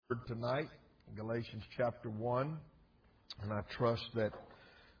tonight, Galatians chapter 1, and I trust that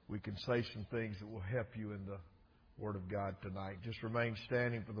we can say some things that will help you in the Word of God tonight. Just remain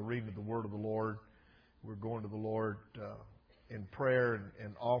standing for the reading of the Word of the Lord. We're going to the Lord in prayer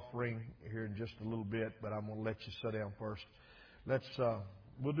and offering here in just a little bit, but I'm going to let you sit down first.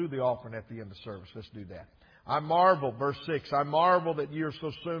 We'll do the offering at the end of the service. Let's do that. I marvel, verse 6, I marvel that you are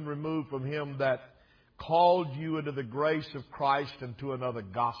so soon removed from Him that called you into the grace of Christ and to another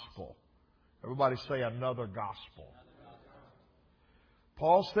gospel. Everybody say another gospel.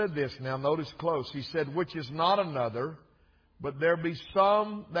 Paul said this, now notice close. He said, which is not another, but there be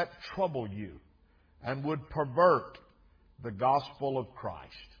some that trouble you and would pervert the gospel of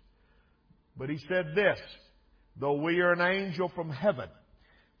Christ. But he said this, though we are an angel from heaven,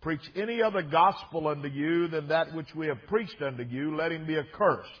 preach any other gospel unto you than that which we have preached unto you, let him be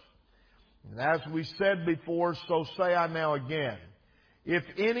accursed. And as we said before, so say I now again, if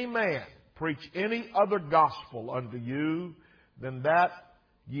any man preach any other gospel unto you than that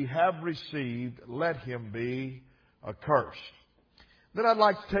ye have received, let him be accursed. Then I'd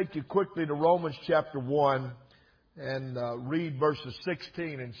like to take you quickly to Romans chapter 1 and read verses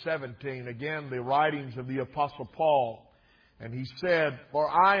 16 and 17. Again, the writings of the Apostle Paul. And he said, for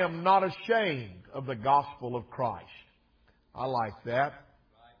I am not ashamed of the gospel of Christ. I like that.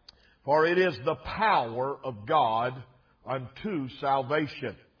 For it is the power of God unto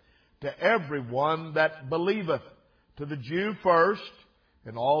salvation, to everyone that believeth, to the Jew first,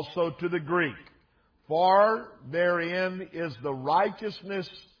 and also to the Greek. For therein is the righteousness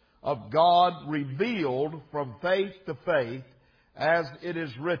of God revealed from faith to faith, as it is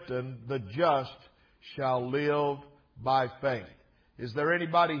written, the just shall live by faith. Is there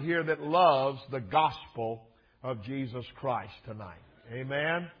anybody here that loves the gospel of Jesus Christ tonight?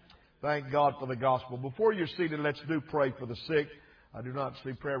 Amen. Thank God for the gospel. Before you're seated, let's do pray for the sick. I do not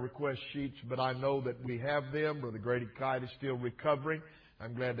see prayer request sheets, but I know that we have them. Brother Grady Kite is still recovering.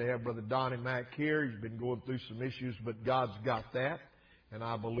 I'm glad to have Brother Donnie Mack here. He's been going through some issues, but God's got that, and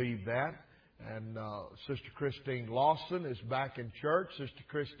I believe that. And Sister Christine Lawson is back in church. Sister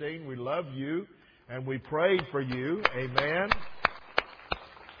Christine, we love you, and we pray for you. Amen.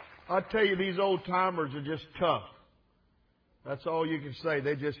 I tell you, these old-timers are just tough. That's all you can say.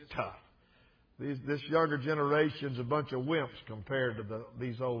 They're just tough. This younger generation's a bunch of wimps compared to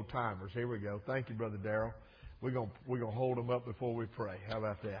these old timers. Here we go. Thank you, Brother Darrell. We're gonna hold them up before we pray. How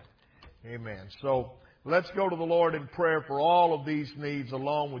about that? Amen. So let's go to the Lord in prayer for all of these needs,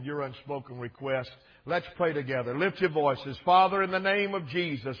 along with your unspoken requests. Let's pray together. Lift your voices. Father, in the name of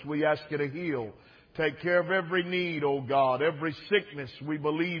Jesus, we ask you to heal. Take care of every need, O God, every sickness. We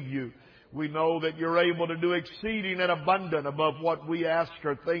believe you. We know that you're able to do exceeding and abundant above what we ask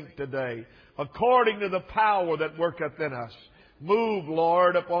or think today, according to the power that worketh in us. Move,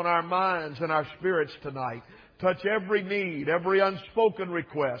 Lord, upon our minds and our spirits tonight. Touch every need, every unspoken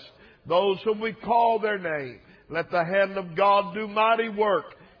request. Those whom we call their name. Let the hand of God do mighty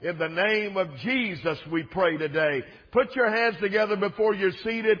work. In the name of Jesus we pray today. Put your hands together before you're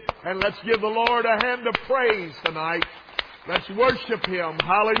seated, and let's give the Lord a hand of praise tonight. Let's worship Him.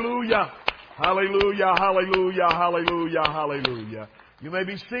 Hallelujah. Hallelujah, hallelujah, hallelujah, hallelujah. You may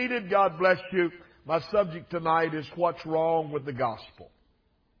be seated. God bless you. My subject tonight is what's wrong with the gospel.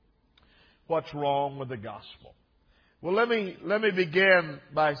 What's wrong with the gospel? Well, let me begin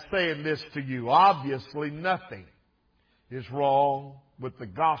by saying this to you. Obviously, nothing is wrong with the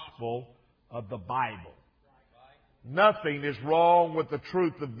gospel of the Bible. Nothing is wrong with the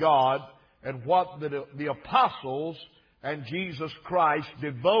truth of God and what the apostles and Jesus Christ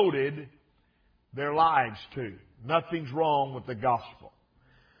devoted their lives to. Nothing's wrong with the gospel.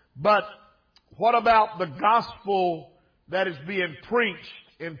 But what about the gospel that is being preached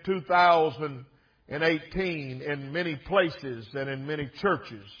in 2018 in many places and in many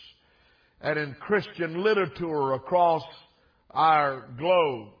churches and in Christian literature across our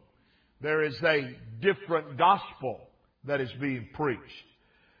globe? There is a different gospel that is being preached.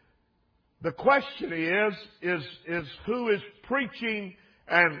 The question is who is preaching,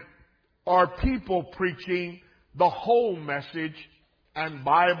 and are people preaching the whole message and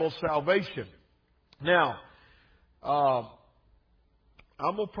Bible salvation? Now, I'm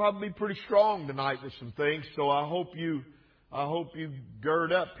going to probably be pretty strong tonight with some things, so I hope you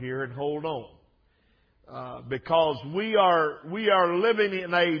gird up here and hold on. Because we are living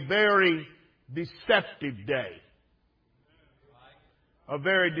in a very deceptive day. A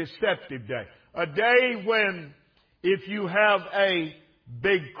very deceptive day. A day when if you have a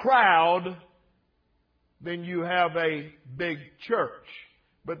big crowd, then you have a big church.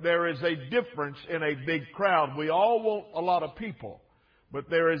 But there is a difference in a big crowd. We all want a lot of people. But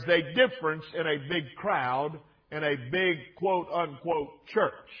there is a difference in a big crowd and a big quote unquote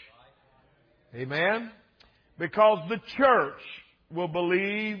church. Amen? Because the church will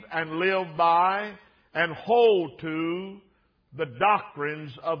believe and live by and hold to the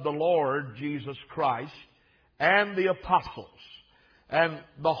doctrines of the Lord Jesus Christ and the apostles. And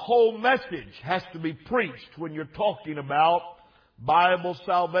the whole message has to be preached when you're talking about Bible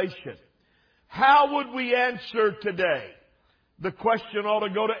salvation. How would we answer today? The question ought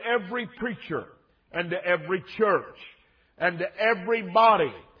to go to every preacher and to every church and to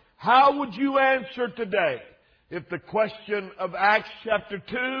everybody. How would you answer today if the question of Acts chapter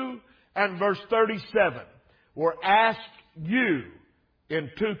 2 and verse 37 were asked you in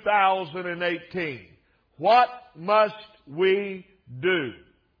 2018? What must we do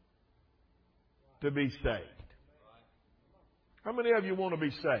to be saved? How many of you want to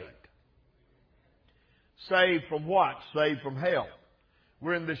be saved? Saved from what? Saved from hell.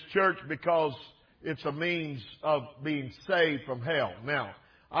 We're in this church because it's a means of being saved from hell. Now,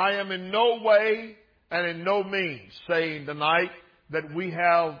 I am in no way and in no means saying tonight that we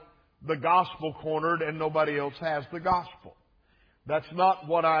have the gospel cornered and nobody else has the gospel. That's not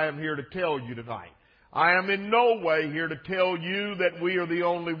what I am here to tell you tonight. I am in no way here to tell you that we are the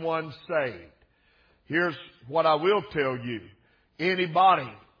only ones saved. Here's what I will tell you.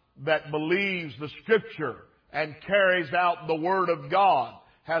 Anybody that believes the Scripture and carries out the Word of God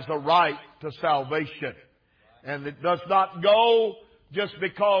has a right to salvation. And it does not go just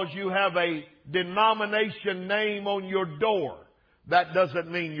because you have a denomination name on your door. That doesn't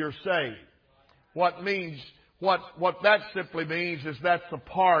mean you're saved. What that simply means is that's a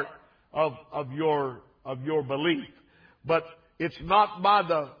part of your belief. But it's not by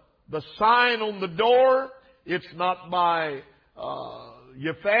the sign on the door. It's not by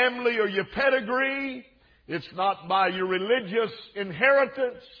your family or your pedigree. It's not by your religious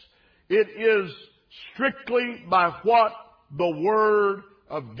inheritance. It is strictly by what the Word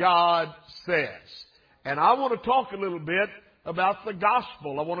of God says. And I want to talk a little bit about the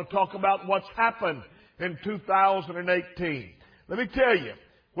gospel. I want to talk about what's happened in 2018. Let me tell you,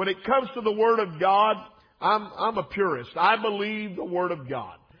 when it comes to the Word of God, I'm a purist. I believe the Word of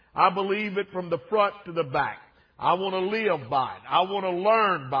God. I believe it from the front to the back. I want to live by it. I want to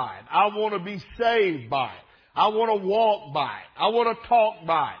learn by it. I want to be saved by it. I want to walk by it. I want to talk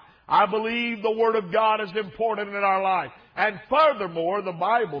by it. I believe the Word of God is important in our life. And furthermore, the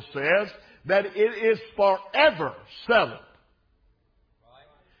Bible says that it is forever settled.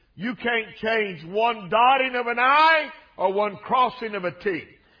 You can't change one dotting of an I or one crossing of a T.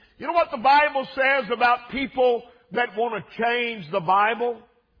 You know what the Bible says about people that want to change the Bible?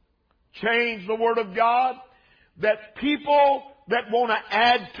 Change the Word of God? That people that want to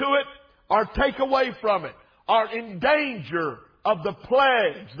add to it or take away from it are in danger of the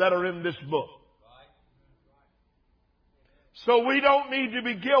plagues that are in this book. So we don't need to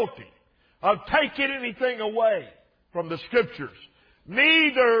be guilty of taking anything away from the Scriptures.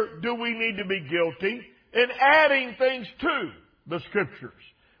 Neither do we need to be guilty in adding things to the Scriptures.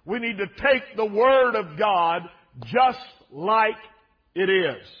 We need to take the Word of God just like it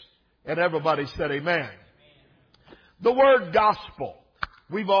is. And everybody said amen. The word gospel,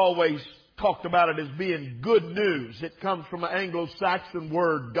 we've always talked about it as being good news. It comes from an Anglo-Saxon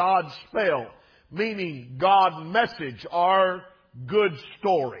word, Godspell, meaning God message or good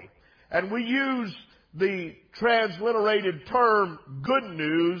story. And we use the transliterated term good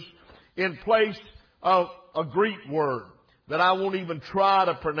news in place of a Greek word that I won't even try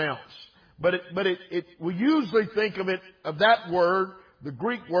to pronounce. But we usually think of that word, the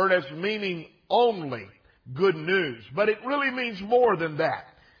Greek word, as meaning only good news. But it really means more than that.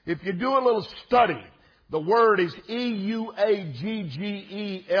 If you do a little study, the word is E-U-A-G-G-E-L-I-O-N.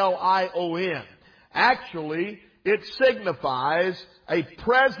 Actually, it signifies a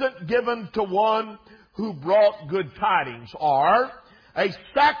present given to one who brought good tidings, or a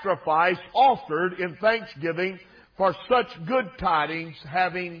sacrifice offered in thanksgiving for such good tidings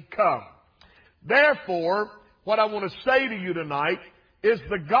having come. Therefore, what I want to say to you tonight is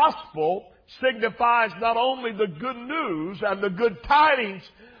the gospel signifies not only the good news and the good tidings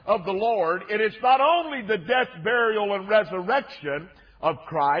of the Lord, it is not only the death, burial, and resurrection of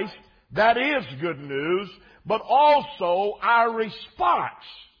Christ, that is good news, but also our response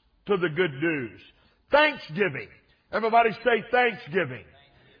to the good news. Thanksgiving. Everybody say Thanksgiving.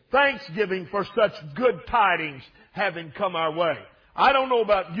 Thanksgiving for such good tidings having come our way. I don't know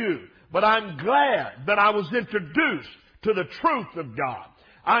about you, but I'm glad that I was introduced to the truth of God.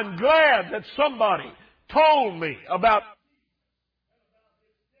 I'm glad that somebody told me about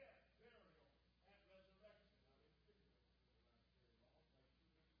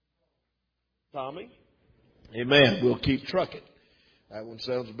Tommy? Amen. We'll keep trucking. That one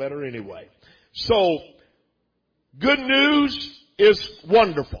sounds better anyway. So, good news is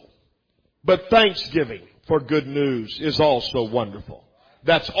wonderful. But thanksgiving for good news is also wonderful.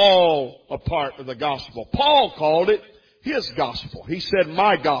 That's all a part of the gospel. Paul called it his gospel. He said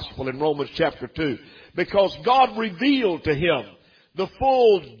my gospel in Romans chapter 2. Because God revealed to him the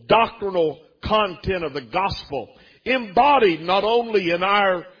full doctrinal content of the gospel, embodied not only in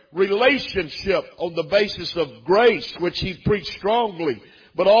our relationship on the basis of grace, which he preached strongly,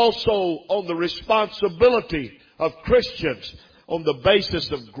 but also on the responsibility of Christians on the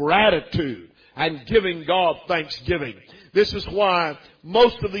basis of gratitude and giving God thanksgiving. This is why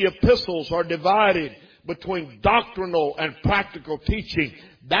most of the epistles are divided between doctrinal and practical teaching.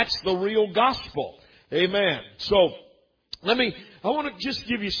 That's the real gospel. Amen. So, I want to just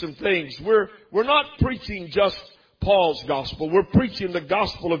give you some things. We're not preaching just Paul's gospel. We're preaching the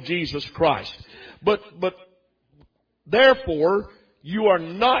gospel of Jesus Christ. But therefore, you are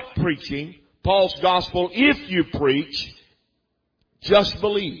not preaching Paul's gospel if you preach just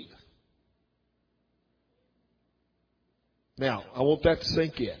believe. Now, I want that to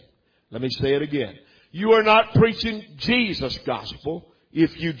sink in. Let me say it again. You are not preaching Jesus' gospel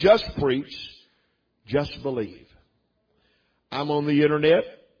if you just preach just believe. I'm on the internet.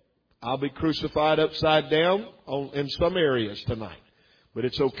 I'll be crucified upside down in some areas tonight. But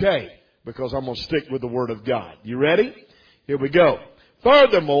it's okay because I'm going to stick with the Word of God. You ready? Here we go.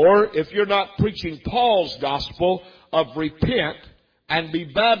 Furthermore, if you're not preaching Paul's gospel of repent and be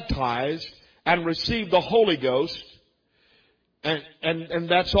baptized and receive the Holy Ghost, and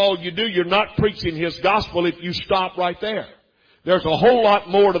that's all you do, you're not preaching his gospel if you stop right there. There's a whole lot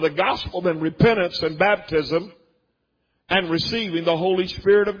more to the gospel than repentance and baptism and receiving the Holy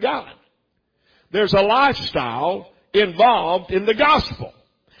Spirit of God. There's a lifestyle involved in the gospel.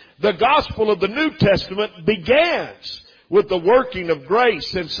 The gospel of the New Testament begins with the working of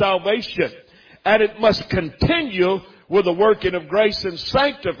grace and salvation, and it must continue with the working of grace and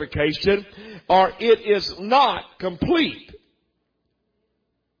sanctification, or it is not complete.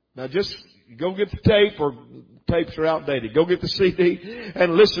 Now just go get the tape, or tapes are outdated. Go get the CD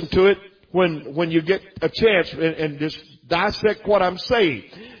and listen to it when you get a chance and just dissect what I'm saying.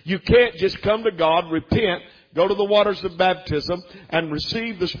 You can't just come to God, repent, go to the waters of baptism, and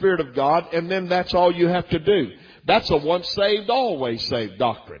receive the Spirit of God, and then that's all you have to do. That's a once saved, always saved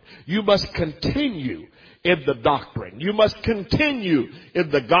doctrine. You must continue in the doctrine. You must continue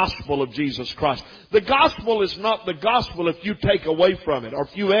in the gospel of Jesus Christ. The gospel is not the gospel if you take away from it, or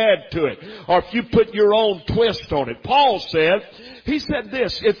if you add to it, or if you put your own twist on it. Paul said, he said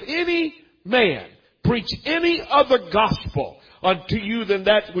this, if any man preach any other gospel unto you than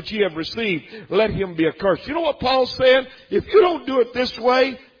that which ye have received, let him be accursed. You know what Paul said? If you don't do it this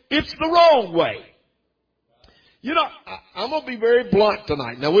way, it's the wrong way. You know, I'm going to be very blunt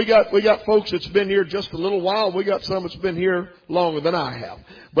tonight. Now we got folks that's been here just a little while. We got some that's been here longer than I have.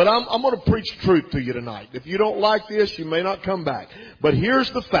 But I'm going to preach truth to you tonight. If you don't like this, you may not come back. But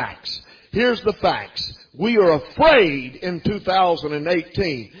here's the facts. Here's the facts. We are afraid in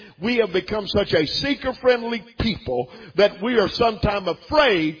 2018. We have become such a seeker-friendly people that we are sometimes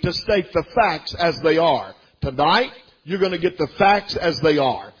afraid to state the facts as they are. Tonight, you're going to get the facts as they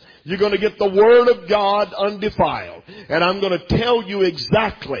are. You're going to get the Word of God undefiled. And I'm going to tell you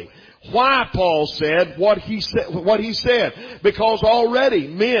exactly why Paul said what he said. Because already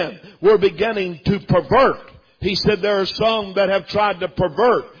men were beginning to pervert. He said there are some that have tried to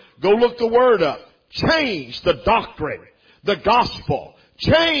pervert. Go look the Word up. Change the doctrine, the gospel.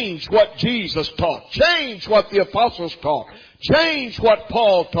 Change what Jesus taught. Change what the apostles taught. Change what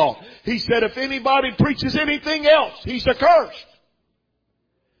Paul taught. He said if anybody preaches anything else, he's accursed.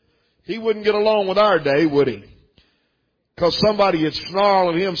 He wouldn't get along with our day, would he? Because somebody would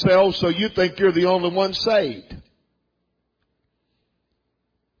snarl at him and say, oh, so you think you're the only one saved.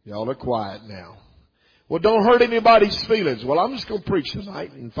 Y'all are quiet now. Well, don't hurt anybody's feelings. Well, I'm just going to preach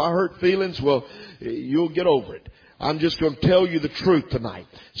tonight. And if I hurt feelings, well, you'll get over it. I'm just going to tell you the truth tonight.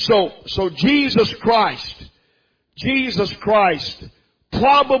 So Jesus Christ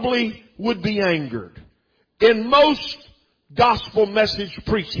probably would be angered in most gospel message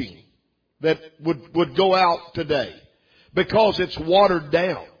preaching that would go out today, because it's watered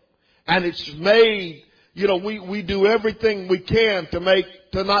down and it's made, you know, we do everything we can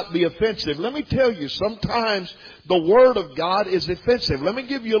to not be offensive. Let me tell you, sometimes the Word of God is offensive. Let me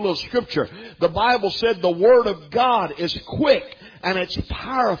give you a little scripture. The Bible said the Word of God is quick and it's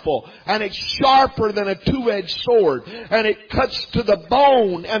powerful and it's sharper than a two-edged sword and it cuts to the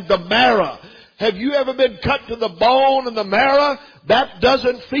bone and the marrow. Have you ever been cut to the bone and the marrow? That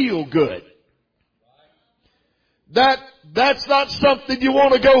doesn't feel good. that's not something you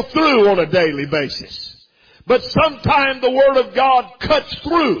want to go through on a daily basis. But sometimes the Word of God cuts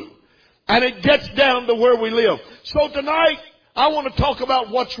through and it gets down to where we live. So tonight, I want to talk about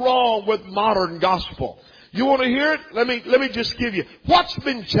what's wrong with modern gospel. You want to hear it? Let me just give you what's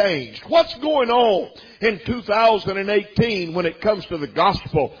been changed. What's going on in 2018 when it comes to the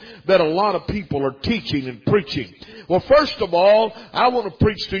gospel that a lot of people are teaching and preaching. Well, first of all, I want to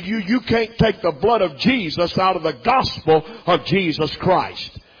preach to you, you can't take the blood of Jesus out of the gospel of Jesus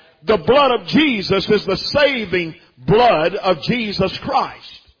Christ. The blood of Jesus is the saving blood of Jesus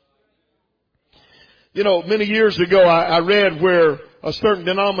Christ. You know, many years ago I read where a certain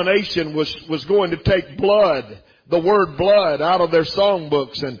denomination was going to take blood, the word blood, out of their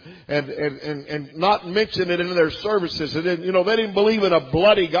songbooks and not mention it in their services. And then, you know, they didn't believe in a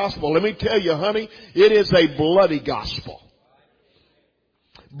bloody gospel. Let me tell you, honey, it is a bloody gospel.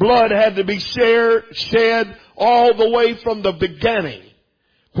 Blood had to be shed all the way from the beginning.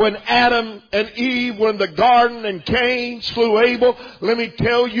 When Adam and Eve were in the garden and Cain slew Abel, let me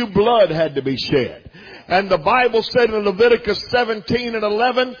tell you, blood had to be shed. And the Bible said in Leviticus 17 and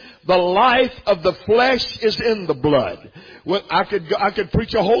 11, the life of the flesh is in the blood. Well, I could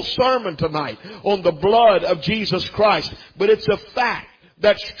preach a whole sermon tonight on the blood of Jesus Christ, but it's a fact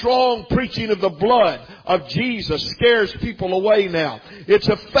that strong preaching of the blood of Jesus scares people away now. It's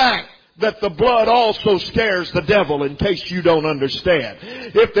a fact that the blood also scares the devil, in case you don't understand.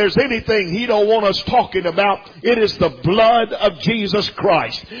 If there's anything he don't want us talking about, it is the blood of Jesus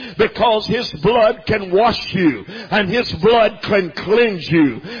Christ. Because his blood can wash you, and his blood can cleanse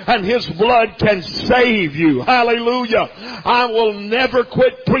you, and his blood can save you. Hallelujah. I will never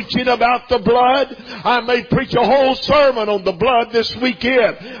quit preaching about the blood. I may preach a whole sermon on the blood this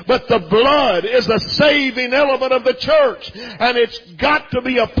weekend, but the blood is a saving element of the church, and it's got to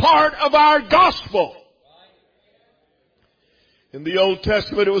be a part of our gospel. In the Old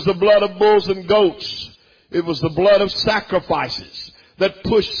Testament, it was the blood of bulls and goats. It was the blood of sacrifices that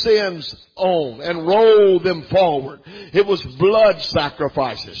pushed sins on and rolled them forward. It was blood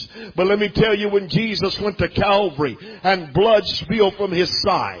sacrifices. But let me tell you, when Jesus went to Calvary and blood spilled from his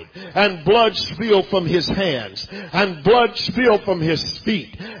side and blood spilled from his hands and blood spilled from his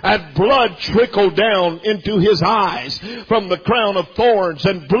feet and blood trickled down into his eyes from the crown of thorns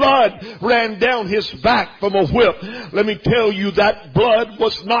and blood ran down his back from a whip, let me tell you, that blood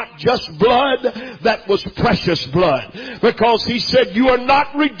was not just blood, that was precious blood. Because he said, you are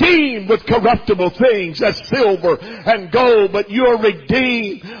not redeemed with corruptible things as silver and gold, but you are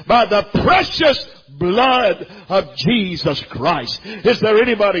redeemed by the precious blood of Jesus Christ. Is there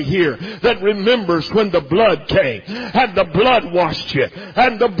anybody here that remembers when the blood came and the blood washed you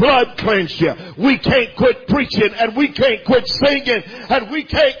and the blood cleansed you? We can't quit preaching and we can't quit singing and we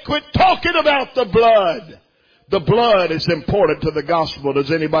can't quit talking about the blood. The blood is important to the gospel.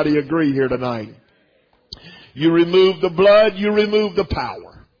 Does anybody agree here tonight? You remove the blood, you remove the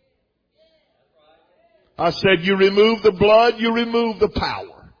power. I said you remove the blood, you remove the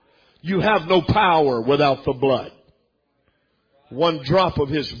power. You have no power without the blood. One drop of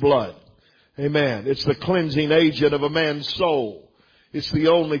his blood. Amen. It's the cleansing agent of a man's soul. It's the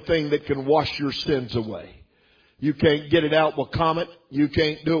only thing that can wash your sins away. You can't get it out with Comet. You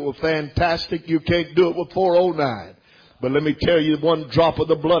can't do it with Fantastic. You can't do it with 409. But let me tell you, one drop of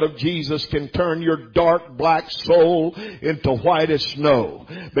the blood of Jesus can turn your dark black soul into white as snow.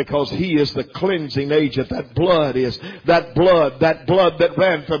 Because he is the cleansing agent. That blood that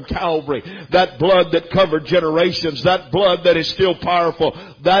ran from Calvary. That blood that covered generations. That blood that is still powerful.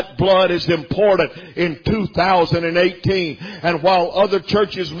 That blood is important in 2018. And while other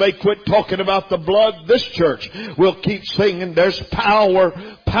churches may quit talking about the blood, this church will keep singing, there's power,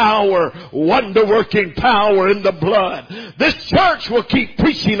 wonder-working power in the blood. This church will keep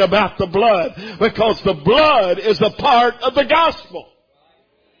preaching about the blood because the blood is a part of the gospel.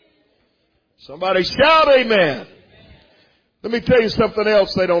 Somebody shout amen. Let me tell you something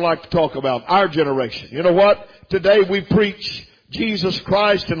else they don't like to talk about. Our generation. You know what? Today we preach Jesus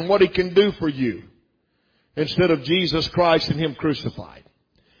Christ and what he can do for you instead of Jesus Christ and him crucified.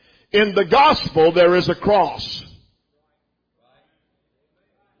 In the gospel there is a cross.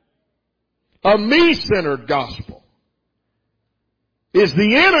 A me-centered gospel is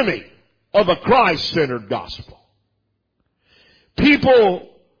the enemy of a Christ-centered gospel. People,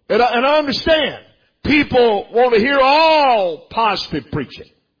 and I understand, people want to hear all positive preaching.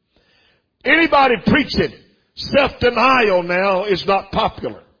 Anybody preaching self-denial now is not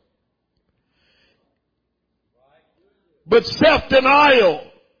popular. But self-denial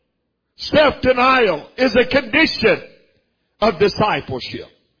is a condition of discipleship.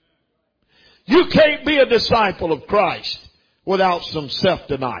 You can't be a disciple of Christ without some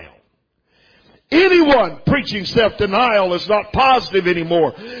self-denial. Anyone preaching self-denial is not positive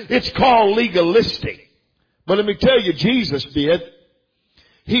anymore. It's called legalistic. But let me tell you, Jesus did.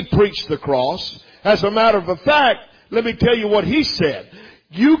 He preached the cross. As a matter of fact, let me tell you what He said.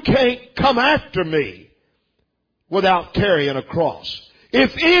 You can't come after me without carrying a cross.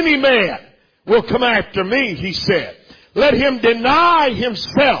 If any man will come after me, He said, let him deny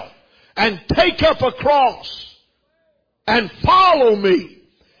himself and take up a cross and follow me.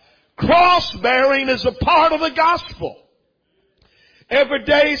 Cross bearing is a part of the gospel. Every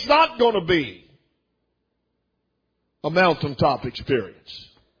day is not going to be a mountaintop experience.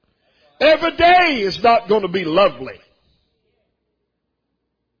 Every day is not going to be lovely.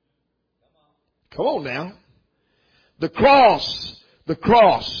 Come on now. The cross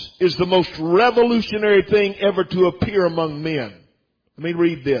is the most revolutionary thing ever to appear among men. Let me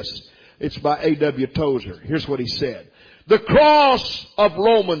read this. It's by A.W. Tozer. Here's what he said. The cross of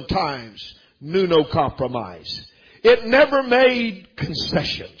Roman times knew no compromise. It never made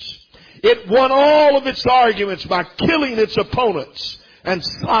concessions. It won all of its arguments by killing its opponents and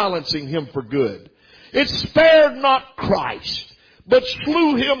silencing him for good. It spared not Christ, but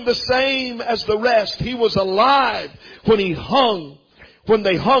slew him the same as the rest. He was alive when they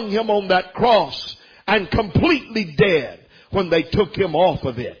hung him on that cross, and completely dead when they took him off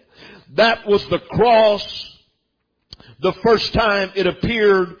of it. That was the cross, the first time it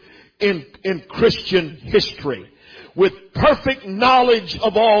appeared in Christian history. With perfect knowledge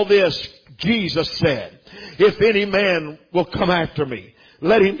of all this, Jesus said, if any man will come after me,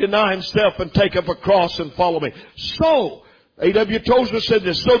 let him deny himself and take up a cross and follow me. So, A.W. Tozer said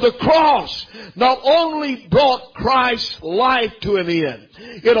this, so the cross not only brought Christ's life to an end,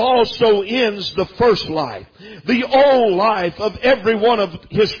 it also ends the first life, the old life of every one of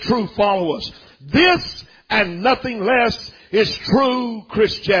His true followers. This and nothing less is true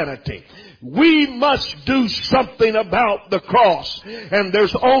Christianity. We must do something about the cross. And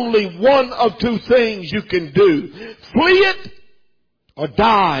there's only one of two things you can do. Flee it or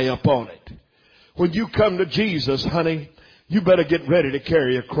die upon it. When you come to Jesus, honey, you better get ready to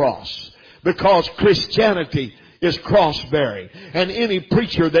carry a cross. Because Christianity is cross-bearing. And any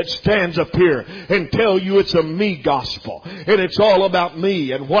preacher that stands up here and tell you it's a me gospel and it's all about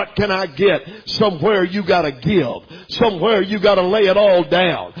me and what can I get, somewhere you gotta give. Somewhere you gotta lay it all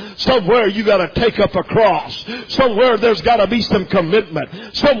down. Somewhere you gotta take up a cross. Somewhere there's gotta be some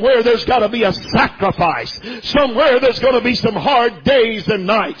commitment. Somewhere there's gotta be a sacrifice. Somewhere there's gonna be some hard days and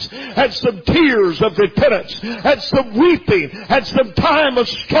nights and some tears of repentance and some weeping and some time of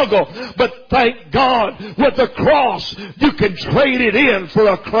struggle. But thank God, with the cross you can trade it in for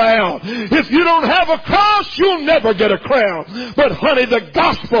a crown. If you don't have a cross, you'll never get a crown. But honey, the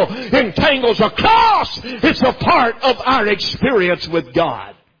gospel entangles a cross. It's a part of our experience with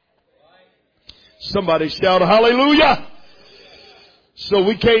God. Somebody shout hallelujah. So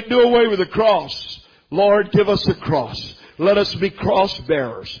we can't do away with the cross. Lord, give us a cross. Let us be cross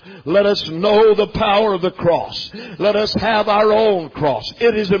bearers. Let us know the power of the cross. Let us have our own cross.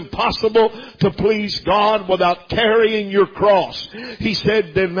 It is impossible to please God without carrying your cross. He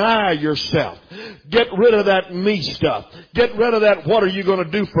said, deny yourself. Get rid of that me stuff. Get rid of that, what are you going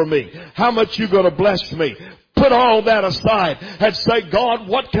to do for me? How much you going to bless me? Put all that aside and say, God,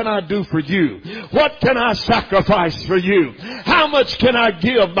 what can I do for you? What can I sacrifice for you? How much can I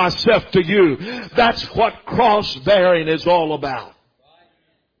give myself to you? That's what cross-bearing is all about.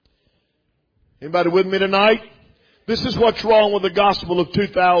 Anybody with me tonight? This is what's wrong with the gospel of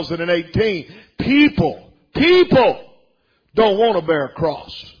 2018. People don't want to bear a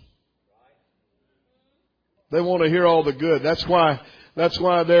cross. They want to hear all the good. That's why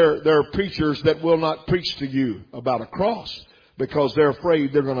there are preachers that will not preach to you about a cross, because they're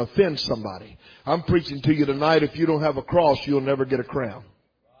afraid they're going to offend somebody. I'm preaching to you tonight, if you don't have a cross, you'll never get a crown.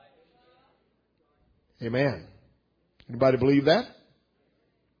 Amen. Anybody believe that?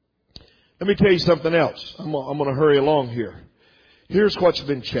 Let me tell you something else. I'm going to hurry along here. Here's what's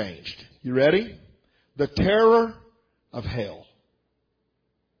been changed. You ready? The terror of hell.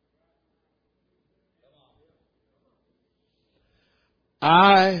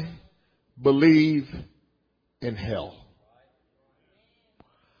 I believe in hell.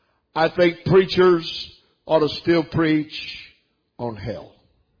 I think preachers ought to still preach on hell.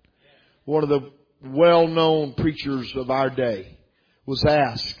 One of the well-known preachers of our day was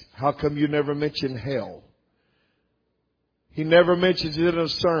asked, how come you never mention hell? He never mentions it in a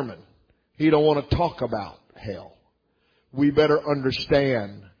sermon. He don't want to talk about hell. We better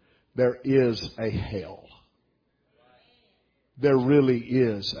understand there is a hell. There really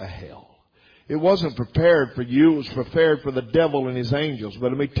is a hell. It wasn't prepared for you. It was prepared for the devil and his angels.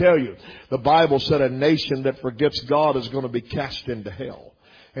 But let me tell you, the Bible said a nation that forgets God is going to be cast into hell.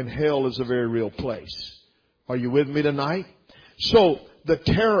 And hell is a very real place. Are you with me tonight? So, the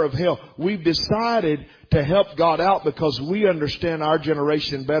terror of hell. We've decided to help God out because we understand our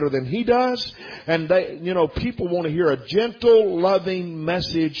generation better than He does. And people want to hear a gentle, loving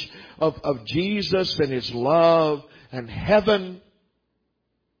message of Jesus and His love and heaven.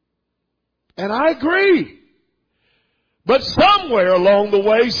 And I agree. But somewhere along the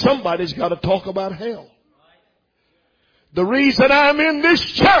way, somebody's got to talk about hell. The reason I'm in this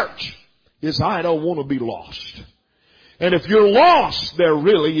church is I don't want to be lost. And if you're lost, there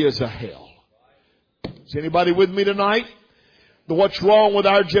really is a hell. Is anybody with me tonight? What's wrong with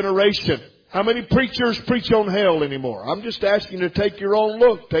our generation? How many preachers preach on hell anymore? I'm just asking you to take your own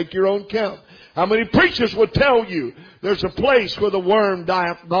look, take your own count. How many preachers would tell you there's a place where the worm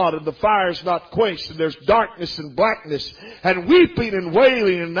dieth not and the fire is not quenched and there's darkness and blackness and weeping and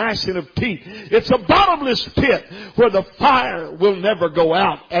wailing and gnashing of teeth. It's a bottomless pit where the fire will never go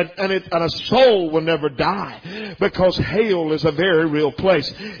out and a soul will never die, because hell is a very real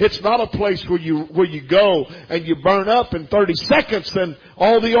place. It's not a place where you go and you burn up in 30 seconds and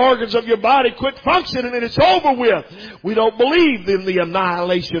all the organs of your body quit functioning and it's over with. We don't believe in the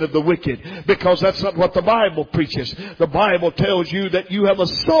annihilation of the wicked, because that's not what the Bible preaches. The Bible tells you that you have a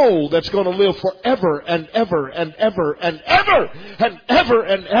soul that's going to live forever and ever and ever and ever and ever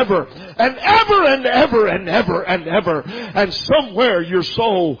and ever and ever and ever and ever and ever. And somewhere your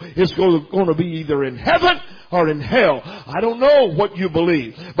soul is going to be either in heaven or in hell. I don't know what you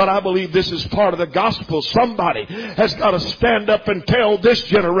believe, but I believe this is part of the gospel. Somebody has got to stand up and tell this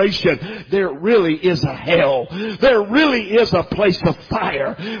generation there really is a hell. There really is a place of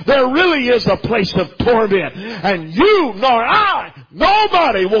fire. There really is a place of torment. And you nor I,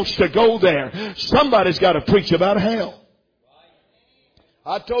 nobody wants to go there. Somebody's got to preach about hell.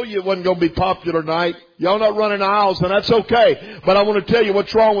 I told you it wasn't going to be popular tonight. Y'all not running aisles, and that's okay. But I want to tell you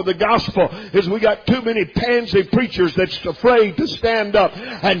what's wrong with the gospel is we got too many pansy preachers that's afraid to stand up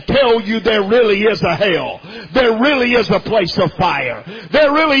and tell you there really is a hell. There really is a place of fire.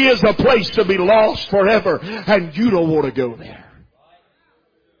 There really is a place to be lost forever, and you don't want to go there.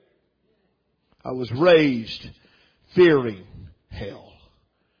 I was raised fearing hell,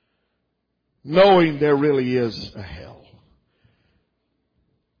 knowing there really is a hell.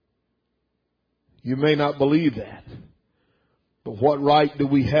 You may not believe that, but what right do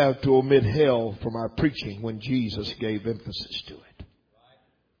we have to omit hell from our preaching when Jesus gave emphasis to it?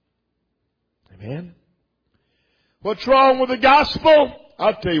 Amen? What's wrong with the gospel?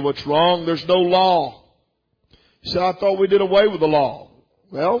 I'll tell you what's wrong. There's no law. You say, I thought we did away with the law.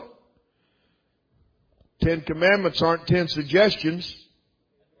 Well, 10 commandments aren't 10 suggestions.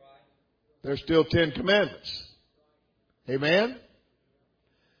 They're still 10 commandments. Amen?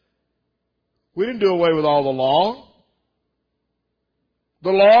 We didn't do away with all the law.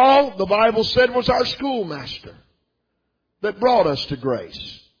 The law, the Bible said, was our schoolmaster that brought us to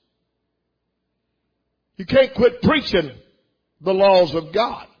grace. You can't quit preaching the laws of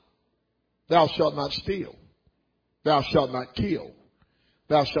God. Thou shalt not steal. Thou shalt not kill.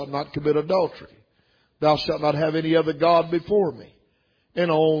 Thou shalt not commit adultery. Thou shalt not have any other God before me.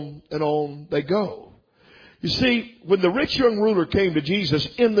 And on they go. You see, when the rich young ruler came to Jesus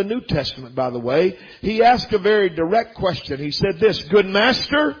in the New Testament, by the way, he asked a very direct question. He said this, Good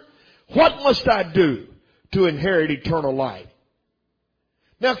Master, what must I do to inherit eternal life?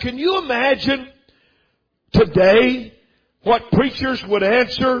 Now, can you imagine today what preachers would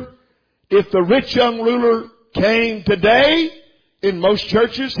answer if the rich young ruler came today? In most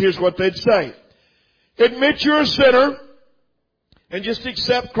churches, here's what they'd say. Admit you're a sinner and just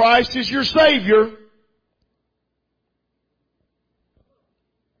accept Christ as your Savior.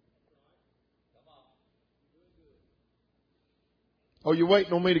 Oh, you're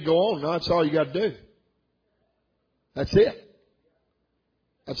waiting on me to go on? No, that's all you got to do. That's it.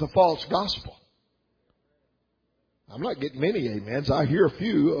 That's a false gospel. I'm not getting many amens. I hear a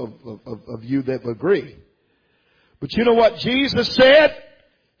few of you that agree. But you know what Jesus said?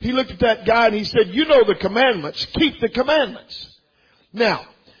 He looked at that guy and he said, you know the commandments. Keep the commandments. Now,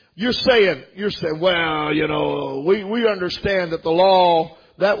 you're saying, well, you know, we understand that the law,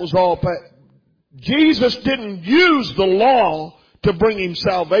 that was all. Jesus didn't use the law to bring him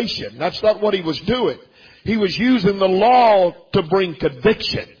salvation. That's not what he was doing. He was using the law to bring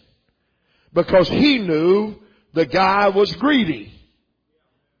conviction, because he knew the guy was greedy.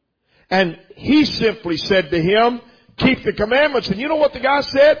 And he simply said to him, keep the commandments. And you know what the guy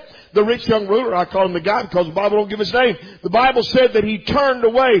said? The rich young ruler, I call him the guy because the Bible don't give his name. The Bible said that he turned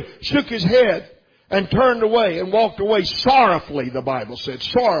away, shook his head, and turned away and walked away sorrowfully, the Bible said.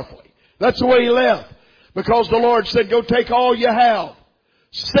 Sorrowfully. That's the way he left. Because the Lord said, go take all you have,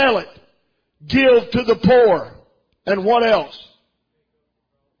 sell it, give to the poor, and what else?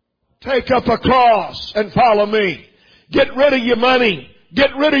 Take up a cross and follow me. Get rid of your money.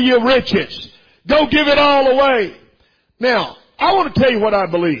 Get rid of your riches. Go give it all away. Now, I want to tell you what I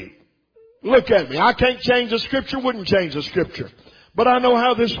believe. Look at me. I can't change the Scripture, wouldn't change the Scripture. But I know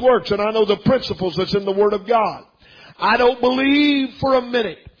how this works, and I know the principles that's in the Word of God. I don't believe for a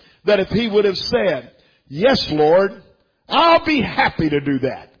minute that if he would have said, yes, Lord, I'll be happy to do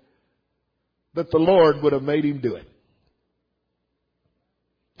that the Lord would have made him do it.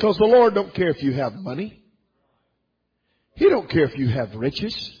 Because the Lord don't care if you have money. He don't care if you have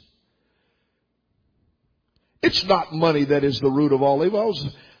riches. It's not money that is the root of all evil.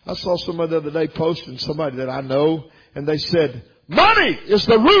 I saw somebody the other day posting, somebody that I know, and they said, money is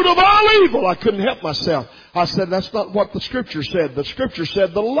the root of all evil. I couldn't help myself. I said, that's not what the Scripture said. The Scripture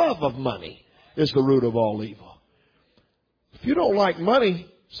said the love of money is the root of all evil. If you don't like money,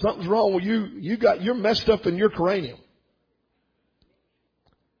 something's wrong with you. You're messed up in your cranium.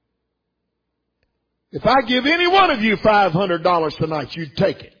 If I give any one of you $500 tonight, you'd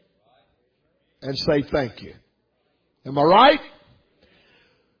take it and say thank you. Am I right?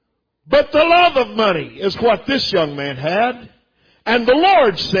 But the love of money is what this young man had. And the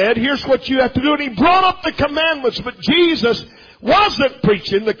Lord said, here's what you have to do. And he brought up the commandments. But Jesus wasn't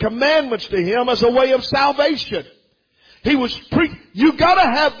preaching the commandments to him as a way of salvation. He was you gotta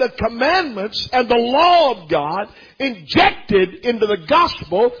have the commandments and the law of God injected into the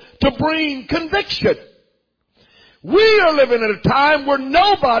gospel to bring conviction. We are living at a time where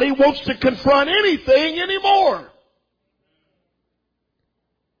nobody wants to confront anything anymore.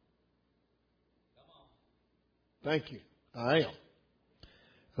 Thank you. I am.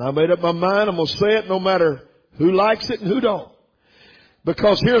 And I made up my mind, I'm going to say it no matter who likes it and who don't.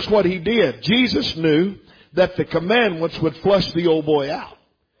 Because here's what he did. Jesus knew that the commandments would flush the old boy out.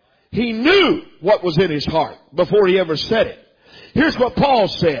 He knew what was in his heart before he ever said it. Here's what Paul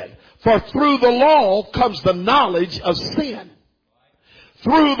said. For through the law comes the knowledge of sin.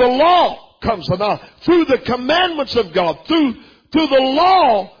 Through the law comes the knowledge. Through the commandments of God. Through the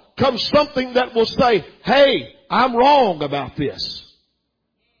law comes something that will say, hey, I'm wrong about this.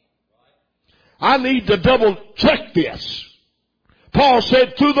 I need to double check this. Paul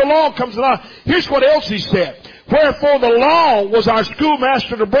said, through the law comes the knowledge. Here's what else he said. Wherefore the law was our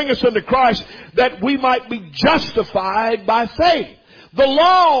schoolmaster to bring us unto Christ, that we might be justified by faith. The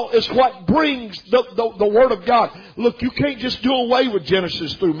law is what brings the Word of God. Look, you can't just do away with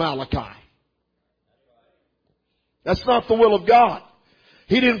Genesis through Malachi. That's not the will of God.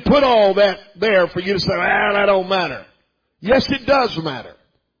 He didn't put all that there for you to say, that don't matter. Yes, it does matter.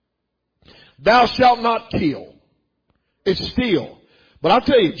 Thou shalt not kill. It's steal. But I'll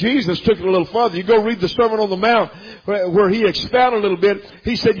tell you, Jesus took it a little further. You go read the Sermon on the Mount where he expounded a little bit.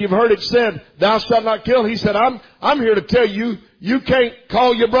 He said, you've heard it said, thou shalt not kill. He said, I'm here to tell you, you can't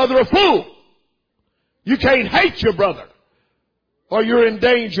call your brother a fool. You can't hate your brother, or you're in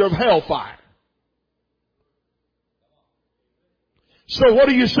danger of hellfire. So what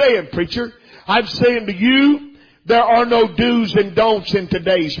are you saying, preacher? I'm saying to you, there are no do's and don'ts in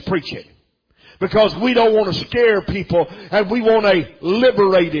today's preaching. Because we don't want to scare people, and we want a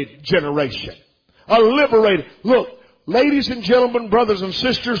liberated generation. A liberated. Look, ladies and gentlemen, brothers and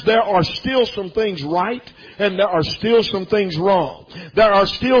sisters, there are still some things right, and there are still some things wrong. There are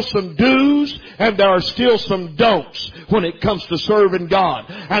still some do's, and there are still some don'ts when it comes to serving God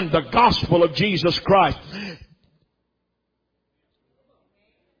and the gospel of Jesus Christ.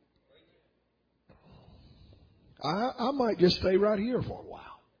 I might just stay right here for a while.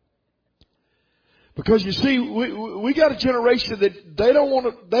 Because you see, we got a generation that they don't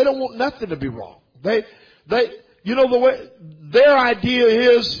want nothing to be wrong. You know, the way their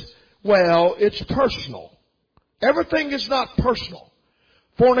idea is, well, it's personal. Everything is not personal.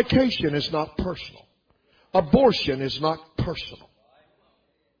 Fornication is not personal. Abortion is not personal.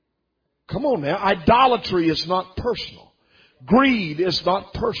 Come on now. Idolatry is not personal. Greed is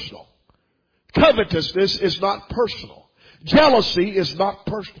not personal. Covetousness is not personal. Jealousy is not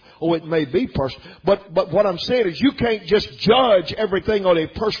personal. Oh, it may be personal. But what I'm saying is you can't just judge everything on a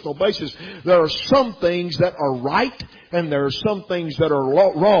personal basis. There are some things that are right and there are some things that are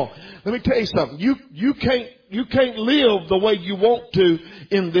wrong. Let me tell you something. You can't live the way you want to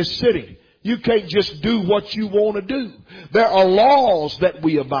in this city. You can't just do what you want to do. There are laws that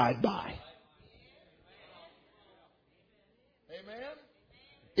we abide by.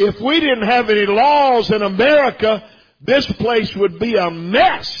 If we didn't have any laws in America, this place would be a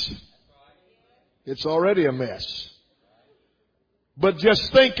mess. It's already a mess. But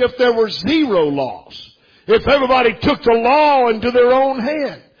just think if there were zero laws. If everybody took the law into their own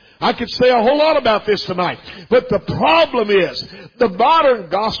hand. I could say a whole lot about this tonight. But the problem is, the modern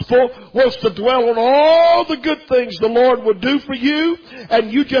gospel wants to dwell on all the good things the Lord would do for you,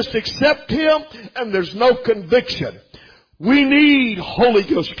 and you just accept Him, and there's no conviction. We need Holy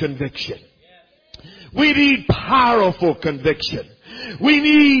Ghost conviction. We need powerful conviction. We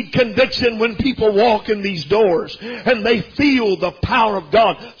need conviction when people walk in these doors and they feel the power of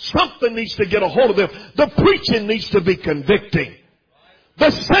God. Something needs to get a hold of them. The preaching needs to be convicting.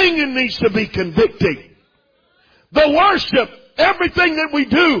 The singing needs to be convicting. The worship, everything that we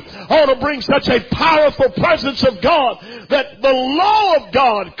do ought to bring such a powerful presence of God that the law of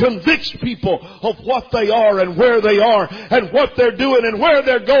God convicts people of what they are and where they are and what they're doing and where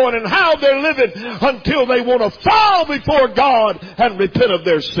they're going and how they're living until they want to fall before God and repent of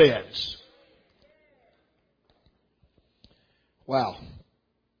their sins. Wow.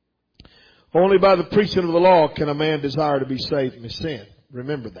 Only by the preaching of the law can a man desire to be saved from his sin.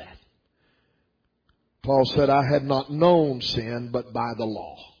 Remember that. Paul said, I had not known sin but by the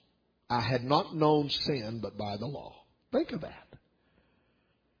law. I had not known sin but by the law. Think of that.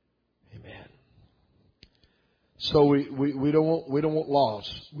 Amen. So we don't want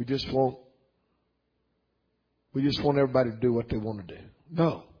laws. We just want everybody to do what they want to do.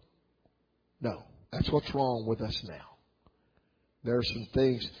 No. That's what's wrong with us now. There are some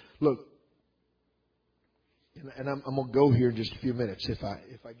things. Look, and I'm going to go here in just a few minutes if I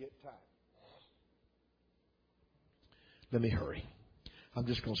get time. Let me hurry. I'm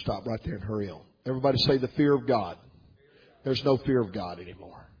just going to stop right there and hurry on. Everybody say the fear of God. There's no fear of God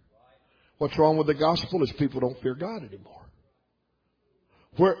anymore. What's wrong with the gospel is people don't fear God anymore.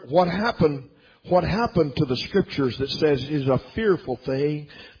 What happened to the scriptures that says it is a fearful thing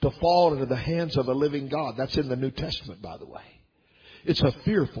to fall into the hands of a living God? That's in the New Testament, by the way. It's a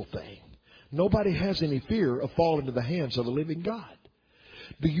fearful thing. Nobody has any fear of falling into the hands of a living God.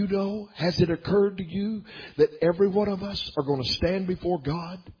 Do you know, has it occurred to you that every one of us are going to stand before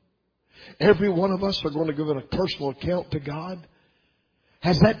God? Every one of us are going to give a personal account to God?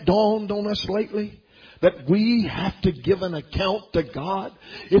 Has that dawned on us lately? That we have to give an account to God?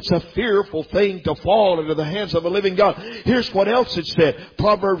 It's a fearful thing to fall into the hands of a living God. Here's what else it said.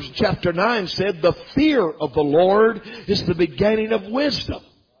 Proverbs chapter 9 said, the fear of the Lord is the beginning of wisdom.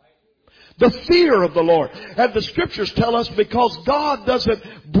 The fear of the Lord. And the scriptures tell us because God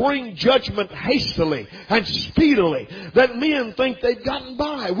doesn't bring judgment hastily and speedily that men think they've gotten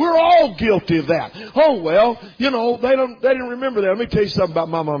by. We're all guilty of that. Oh well, they didn't remember that. Let me tell you something about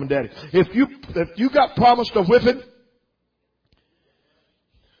my mom and daddy. If you got promised a whipping,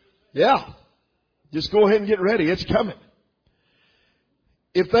 yeah, just go ahead and get ready. It's coming.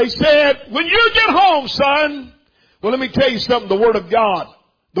 If they said, when you get home, son, well, let me tell you something. The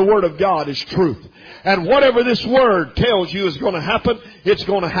Word of God is truth. And whatever this Word tells you is going to happen, it's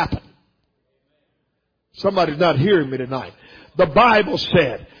going to happen. Somebody's not hearing me tonight. The Bible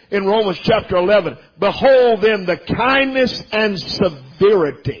said in Romans chapter 11, behold then the kindness and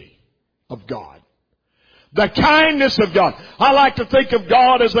severity of God. The kindness of God. I like to think of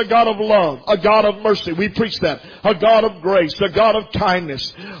God as a God of love, a God of mercy. We preach that. A God of grace, a God of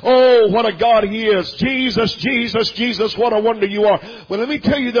kindness. Oh, what a God He is. Jesus, Jesus, Jesus, what a wonder you are. Well, let me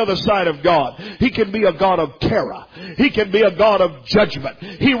tell you the other side of God. He can be a God of terror. He can be a God of judgment.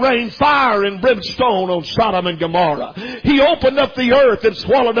 He rained fire and brimstone on Sodom and Gomorrah. He opened up the earth and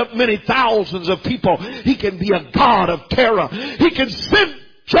swallowed up many thousands of people. He can be a God of terror. He can send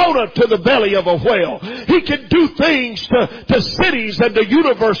Jonah to the belly of a whale. He can do things to cities and to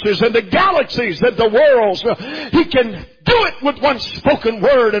universes and to galaxies and to worlds. He can do it with one spoken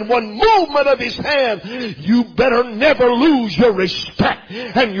word and one movement of His hand. You better never lose your respect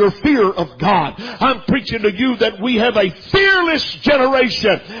and your fear of God. I'm preaching to you that we have a fearless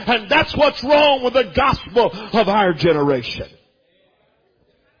generation, and that's what's wrong with the gospel of our generation.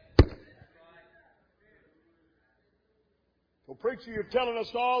 Well, preacher, you're telling us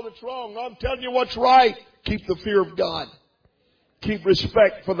all that's wrong. I'm telling you what's right. Keep the fear of God. Keep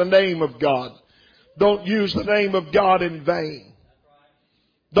respect for the name of God. Don't use the name of God in vain.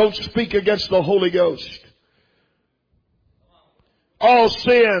 Don't speak against the Holy Ghost. All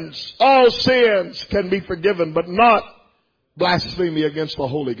sins can be forgiven, but not blasphemy against the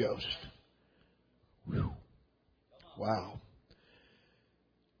Holy Ghost. Whew. Wow.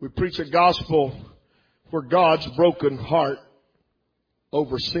 We preach a gospel where God's broken heart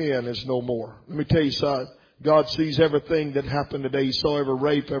over sin is no more. Let me tell you, son, God sees everything that happened today. He saw every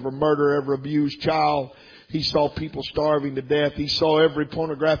rape, every murder, every abused child. He saw people starving to death. He saw every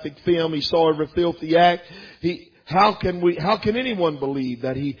pornographic film. He saw every filthy act. How can anyone believe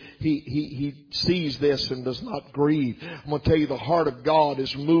that he sees this and does not grieve? I'm going to tell you, the heart of God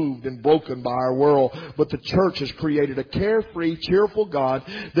is moved and broken by our world. But the church has created a carefree, cheerful God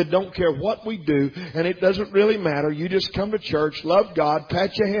that don't care what we do, and it doesn't really matter. You just come to church, love God,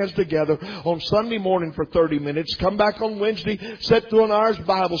 pat your hands together on Sunday morning for 30 minutes, come back on Wednesday, sit through an hour's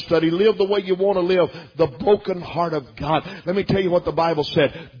Bible study, live the way you want to live. The broken heart of God. Let me tell you what the Bible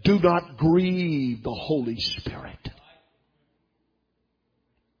said. Do not grieve the Holy Spirit.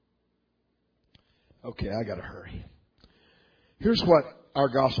 Okay, I gotta hurry. Here's what our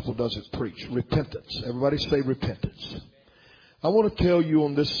gospel doesn't preach. Repentance. Everybody say repentance. I want to tell you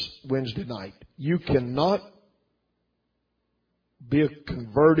on this Wednesday night, you cannot be a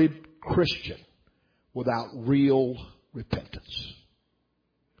converted Christian without real repentance.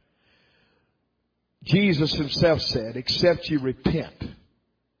 Jesus himself said, except you repent,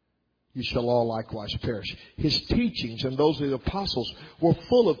 you shall all likewise perish. His teachings and those of the apostles were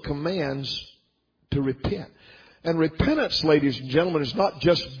full of commands to repent. And repentance, ladies and gentlemen, is not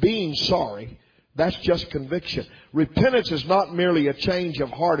just being sorry. That's just conviction. Repentance is not merely a change of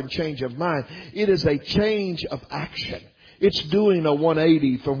heart and change of mind. It is a change of action. It's doing a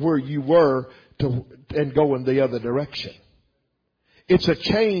 180 from where you were and going the other direction. It's a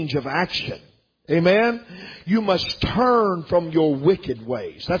change of action. Amen? You must turn from your wicked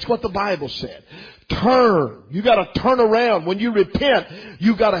ways. That's what the Bible said. Turn. You got to turn around. When you repent,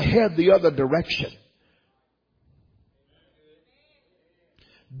 you got to head the other direction.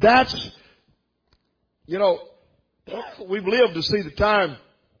 That's, we've lived to see the time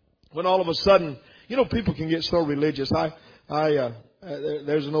when all of a sudden, people can get so religious.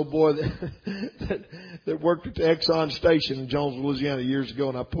 There's an old boy that worked at the Exxon station in Jonesville, Louisiana years ago,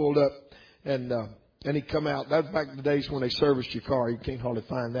 and I pulled up and he come out. That's back in the days when they serviced your car. You can't hardly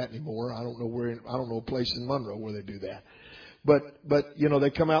find that anymore. I don't know a place in Monroe where they do that. But they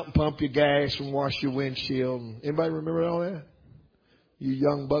come out and pump your gas and wash your windshield. Anybody remember all that? You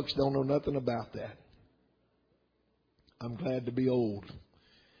young bucks don't know nothing about that. I'm glad to be old.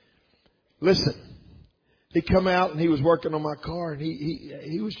 Listen, he come out and he was working on my car, and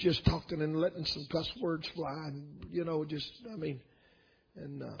he was just talking and letting some cuss words fly,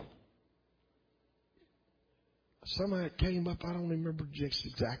 and somehow it came up. I don't remember just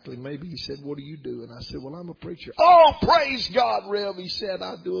exactly. Maybe he said, "What do you do?" And I said, "Well, I'm a preacher." "Oh, praise God, Rev," he said,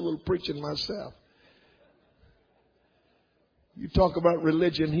 "I do a little preaching myself." You talk about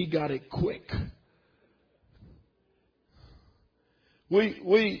religion, he got it quick. We're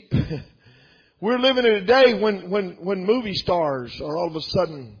living in a day when movie stars are all of a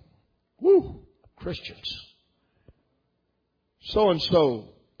sudden, Christians. So and so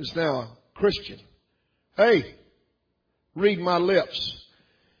is now a Christian. Hey, read my lips.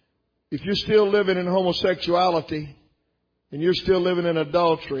 If you're still living in homosexuality and you're still living in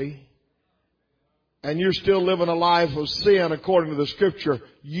adultery, and you're still living a life of sin according to the Scripture,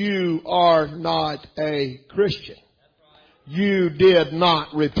 you are not a Christian. You did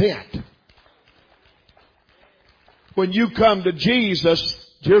not repent. When you come to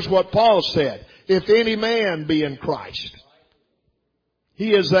Jesus, here's what Paul said. If any man be in Christ,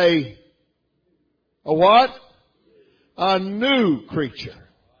 he is a what? A new creature.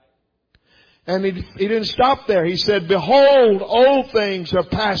 And he didn't stop there. He said, behold, old things are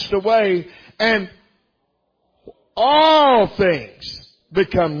passed away, and all things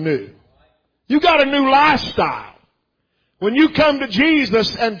become new. You got a new lifestyle. When you come to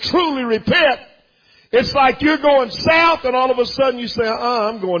Jesus and truly repent, it's like you're going south and all of a sudden you say,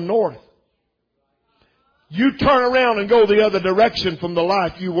 I'm going north. You turn around and go the other direction from the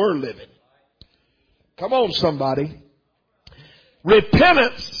life you were living. Come on, somebody.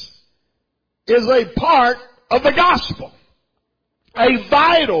 Repentance is a part of the gospel. A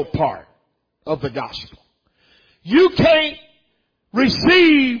vital part of the gospel. You can't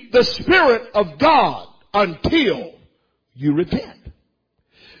receive the Spirit of God until you repent.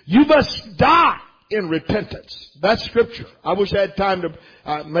 You must die in repentance. That's Scripture. I wish I had time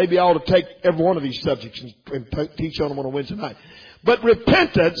to, maybe I ought to take every one of these subjects and teach on them on a Wednesday night. But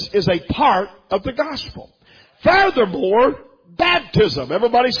repentance is a part of the gospel. Furthermore, baptism.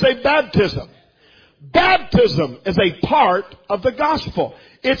 Everybody say baptism. Baptism is a part of the gospel.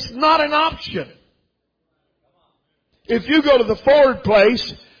 It's not an option. If you go to the Ford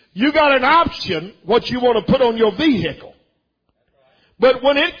place, you got an option what you want to put on your vehicle. But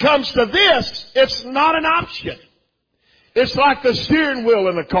when it comes to this, it's not an option. It's like the steering wheel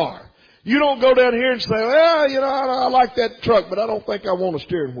in a car. You don't go down here and say, well, you know, I like that truck, but I don't think I want a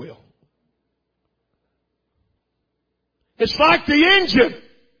steering wheel. It's like the engine.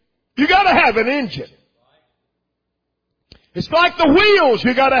 You got to have an engine. It's like the wheels.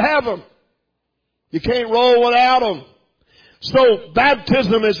 You got to have them. You can't roll without them. So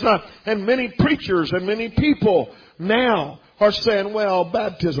baptism is not, and many preachers and many people now are saying, well,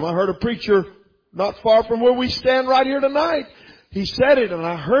 baptism. I heard a preacher not far from where we stand right here tonight. He said it, and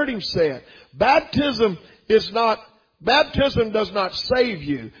I heard him say it. Baptism does not save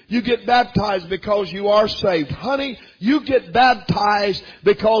you. You get baptized because you are saved. Honey, you get baptized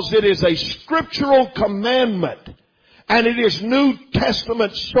because it is a scriptural commandment. And it is New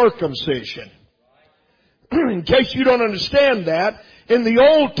Testament circumcision. In case you don't understand that, in the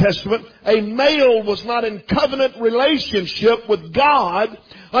Old Testament, a male was not in covenant relationship with God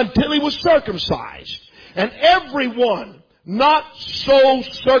until he was circumcised. And everyone not so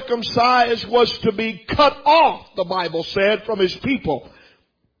circumcised was to be cut off, the Bible said, from his people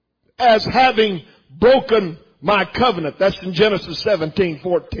as having broken my covenant. That's in Genesis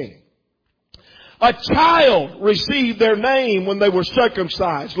 17:14. A child received their name when they were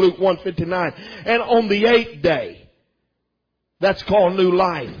circumcised, Luke 1:59. And on the 8th day, that's called new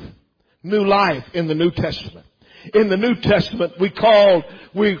life. New life in the New Testament. In the New Testament, we call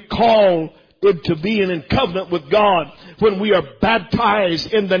it to being in covenant with God when we are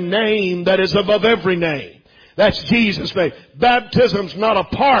baptized in the name that is above every name. That's Jesus' name. Baptism's not a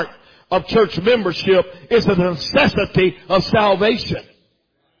part of church membership. It's a necessity of salvation.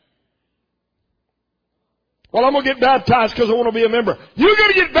 Well, I'm going to get baptized because I want to be a member. You're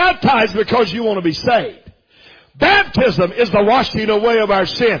going to get baptized because you want to be saved. Baptism is the washing away of our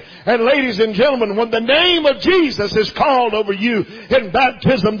sin. And ladies and gentlemen, when the name of Jesus is called over you in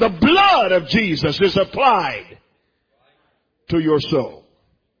baptism, the blood of Jesus is applied to your soul.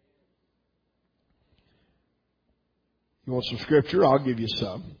 You want some scripture? I'll give you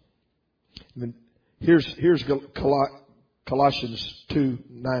some. Here's Colossians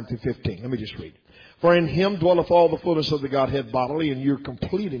 2:9-15. Let me just read it. For in him dwelleth all the fullness of the Godhead bodily, and you're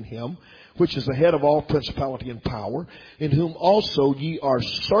complete in him, which is the head of all principality and power, in whom also ye are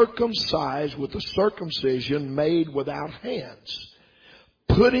circumcised with a circumcision made without hands,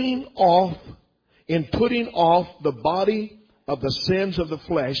 putting off the body of the sins of the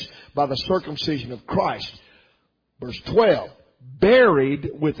flesh by the circumcision of Christ. Verse 12,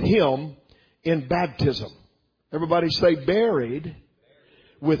 buried with him in baptism. Everybody say buried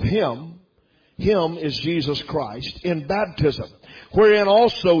with him. Him is Jesus Christ in baptism, wherein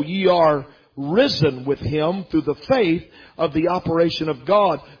also ye are risen with him through the faith of the operation of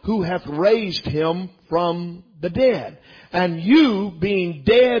God, who hath raised him from the dead. And you, being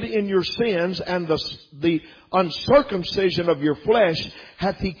dead in your sins and the uncircumcision of your flesh,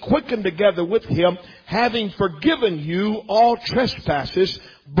 hath he quickened together with him, having forgiven you all trespasses,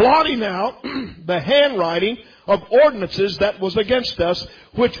 blotting out the handwriting of ordinances that was against us,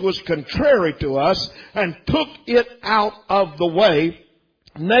 which was contrary to us, and took it out of the way,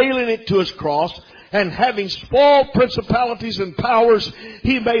 nailing it to his cross, and having spoiled principalities and powers,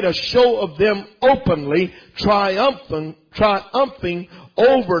 he made a show of them openly, triumphing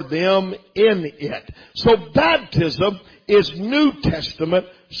over them in it. So baptism is New Testament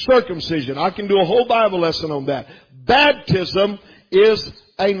circumcision. I can do a whole Bible lesson on that. Baptism is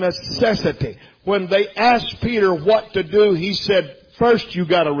a necessity. When they asked Peter what to do, he said, first you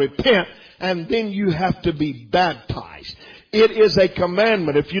got to repent, and then you have to be baptized. It is a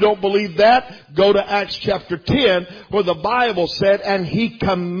commandment. If you don't believe that, go to Acts chapter 10, where the Bible said, and he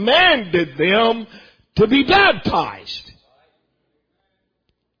commanded them to be baptized.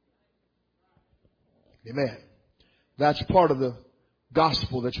 Amen. That's part of the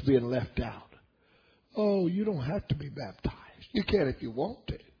gospel that's being left out. Oh, you don't have to be baptized. You can if you want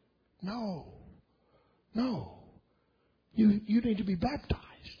to. No. You need to be baptized.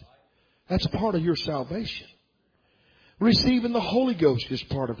 That's part of your salvation. Receiving the Holy Ghost is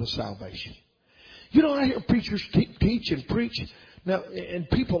part of the salvation. You know, I hear preachers teach and preach now, and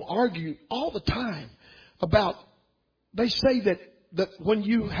people argue all the time about, they say that when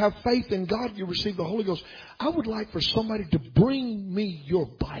you have faith in God, you receive the Holy Ghost. I would like for somebody to bring me your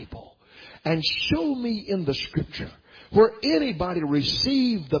Bible and show me in the Scripture where anybody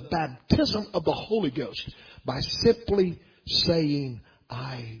received the baptism of the Holy Ghost by simply saying,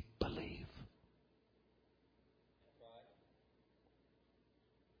 I believe.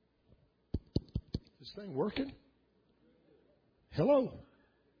 This thing working? Hello?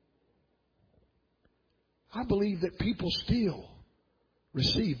 I believe that people still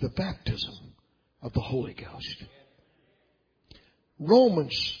receive the baptism of the Holy Ghost.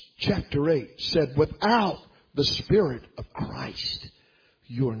 Romans chapter 8 said, without the Spirit of Christ,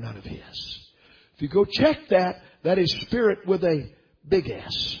 you are none of His. If you go check that, that is Spirit with a big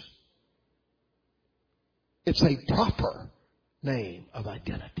S. It's a proper name of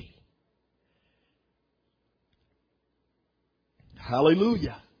identity.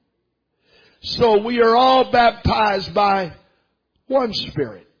 Hallelujah. So we are all baptized by one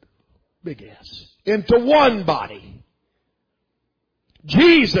Spirit, big S, into one body.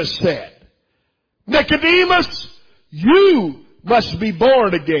 Jesus said, Nicodemus, you must be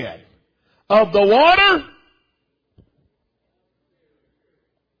born again of the water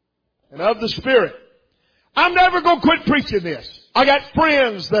and of the Spirit. I'm never going to quit preaching this. I got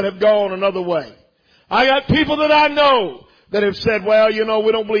friends that have gone another way. I got people that I know that have said, well, you know,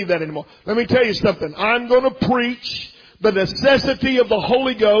 we don't believe that anymore. Let me tell you something. I'm going to preach the necessity of the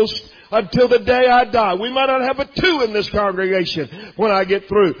Holy Ghost until the day I die. We might not have a 2 in this congregation when I get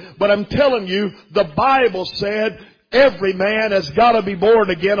through. But I'm telling you, the Bible said every man has got to be born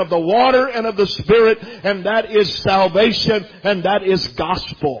again of the water and of the Spirit, and that is salvation, and that is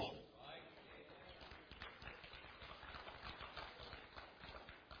gospel.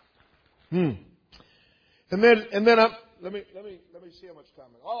 And then let me see how much time.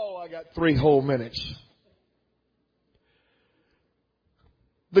 Oh, I got 3 whole minutes.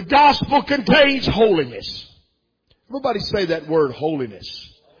 The gospel contains holiness. Everybody say that word,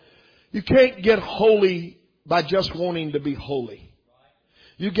 holiness. You can't get holy by just wanting to be holy.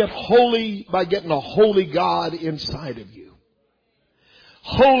 You get holy by getting a holy God inside of you.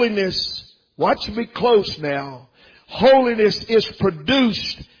 Holiness, watch me close now. Holiness is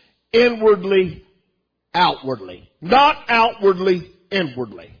produced inwardly, outwardly. Not outwardly,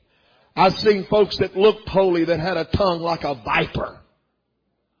 inwardly. I've seen folks that looked holy that had a tongue like a viper.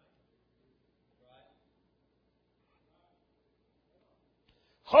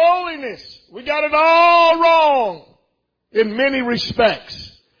 Holiness. We got it all wrong in many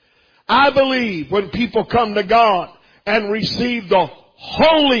respects. I believe when people come to God and receive the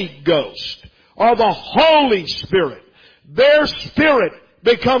Holy Ghost or the Holy Spirit, their spirit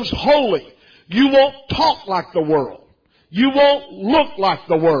becomes holy. You won't talk like the world. You won't look like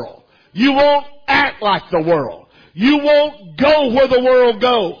the world. You won't act like the world. You won't go where the world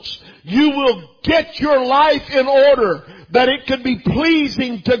goes. You will get your life in order that it could be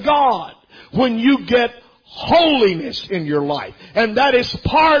pleasing to God when you get holiness in your life. And that is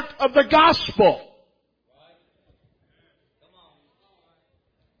part of the gospel.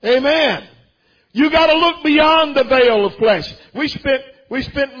 Amen. You got to look beyond the veil of flesh. We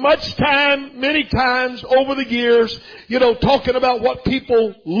spent much time, many times over the years, talking about what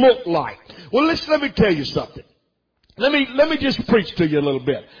people look like. Well, let me tell you something. Let me just preach to you a little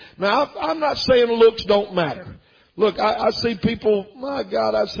bit. Now, I'm not saying looks don't matter. Look, I see people, my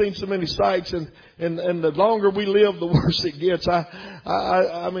God, I've seen so many sights, and the longer we live, the worse it gets.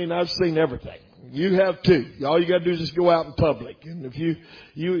 I mean, I've seen everything. You have too. All you got to do is just go out in public. And if you,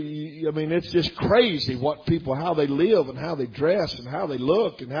 I mean, it's just crazy what people, how they live and how they dress and how they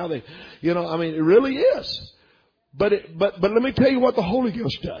look and how they, I mean, it really is. But let me tell you what the Holy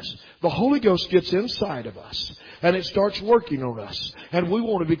Ghost does. The Holy Ghost gets inside of us and it starts working on us. And we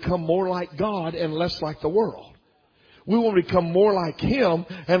want to become more like God and less like the world. We want to become more like Him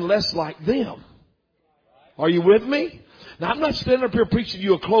and less like them. Are you with me? Now, I'm not standing up here preaching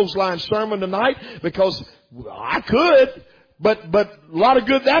you a clothesline sermon tonight because I could. But a lot of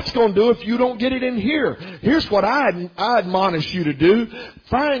good that's going to do if you don't get it in here. Here's what I admonish you to do.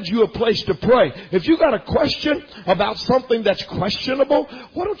 Find you a place to pray. If you got a question about something that's questionable,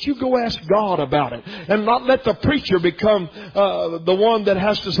 why don't you go ask God about it? And not let the preacher become the one that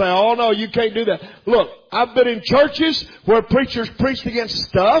has to say, oh no, you can't do that. Look, I've been in churches where preachers preached against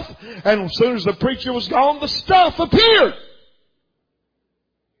stuff, and as soon as the preacher was gone, the stuff appeared.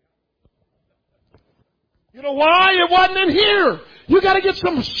 You know why? It wasn't in here. You got to get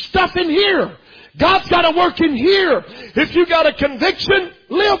some stuff in here. God's got to work in here. If you got a conviction,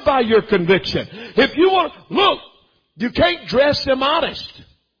 live by your conviction. If you want, look, you can't dress immodest.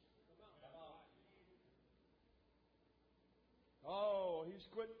 Oh, he's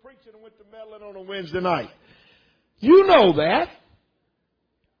quit preaching and went to meddling on a Wednesday night. You know that.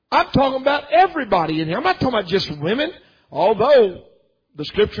 I'm talking about everybody in here. I'm not talking about just women, although the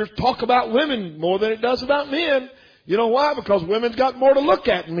Scriptures talk about women more than it does about men. You know why? Because women's got more to look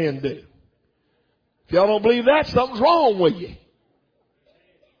at than men do. If y'all don't believe that, something's wrong with you.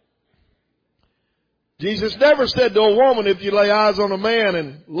 Jesus never said to a woman, if you lay eyes on a man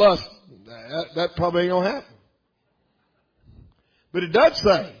and lust, that probably ain't going to happen. But it does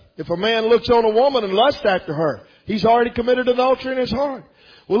say, if a man looks on a woman and lusts after her, He's already committed adultery in his heart.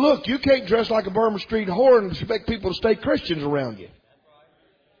 Well, look, you can't dress like a Burma Street whore and expect people to stay Christians around you.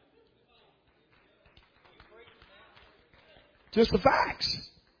 Just the facts.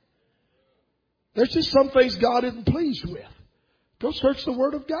 There's just some things God isn't pleased with. Go search the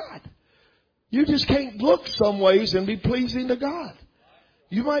Word of God. You just can't look some ways and be pleasing to God.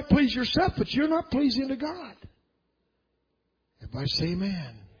 You might please yourself, but you're not pleasing to God. Everybody say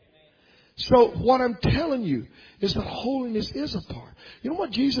amen. So what I'm telling you is that holiness is a part. You know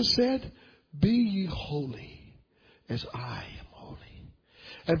what Jesus said? Be ye holy as I am holy.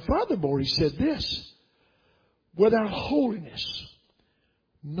 And furthermore, He said this. Without holiness,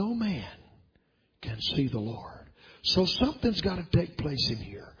 no man can see the Lord. So something's got to take place in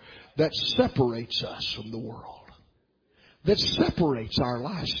here that separates us from the world. That separates our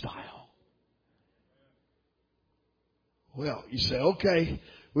lifestyle. Well, you say, okay,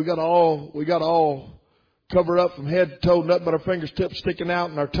 we got all covered up from head to toe, nothing but our fingertips sticking out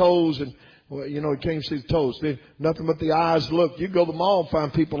and our toes, and well, you know, you can't even see the toes. Nothing but the eyes. Look, you go to the mall and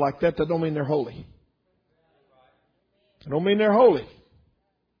find people like that. That don't mean they're holy. It don't mean they're holy.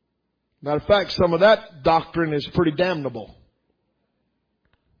 Matter of fact, some of that doctrine is pretty damnable.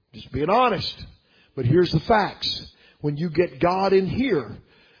 Just being honest. But here's the facts. When you get God in here,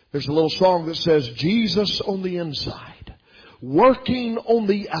 there's a little song that says, Jesus on the inside, working on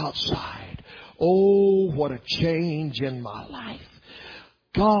the outside. Oh, what a change in my life.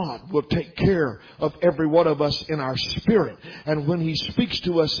 God will take care of every one of us in our spirit. And when He speaks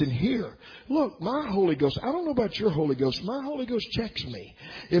to us in here, look, my Holy Ghost, I don't know about your Holy Ghost, my Holy Ghost checks me.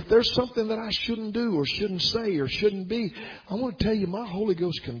 If there's something that I shouldn't do or shouldn't say or shouldn't be, I want to tell you, my Holy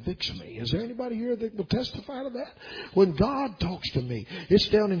Ghost convicts me. Is there anybody here that will testify to that? When God talks to me, it's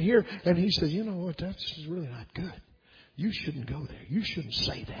down in here, and He says, you know what, that's really not good. You shouldn't go there. You shouldn't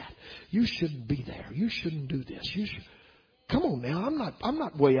say that. You shouldn't be there. You shouldn't do this. You should. Come on now, I'm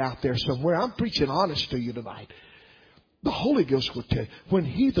not way out there somewhere. I'm preaching honest to you tonight. The Holy Ghost will tell you. When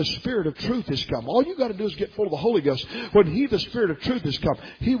He, the Spirit of truth, has come, all you got to do is get full of the Holy Ghost. When He, the Spirit of truth, has come,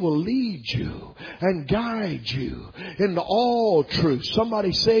 He will lead you and guide you into all truth.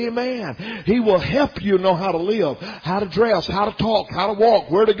 Somebody say amen. He will help you know how to live, how to dress, how to talk, how to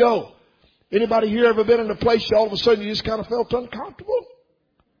walk, where to go. Anybody here ever been in a place all of a sudden you just kind of felt uncomfortable?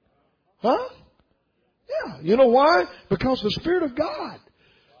 Huh? Yeah. You know why? Because the Spirit of God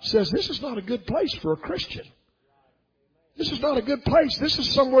says this is not a good place for a Christian. This is not a good place. This is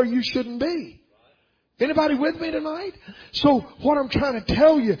somewhere you shouldn't be. Anybody with me tonight? So what I'm trying to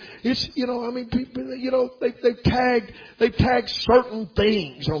tell you is, you know, I mean, people, you know, they've tagged certain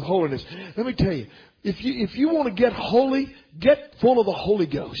things on holiness. Let me tell you, if you want to get holy, get full of the Holy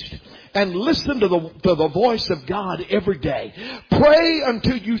Ghost. And listen to the voice of God every day. Pray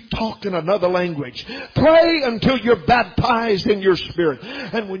until you talk in another language. Pray until you're baptized in your spirit.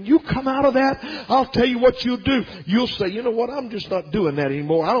 And when you come out of that, I'll tell you what you'll do. You'll say, you know what, I'm just not doing that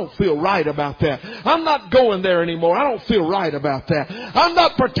anymore. I don't feel right about that. I'm not going there anymore. I don't feel right about that. I'm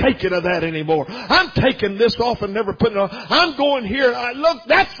not partaking of that anymore. I'm taking this off and never putting it on. I'm going here. Look,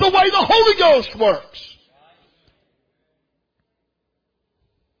 that's the way the Holy Ghost works.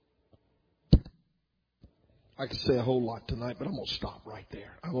 I could say a whole lot tonight, but I'm going to stop right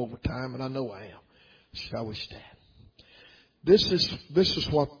there. I'm over time, and I know I am. Shall we stand? This is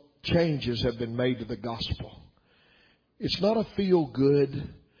what changes have been made to the gospel. It's not a feel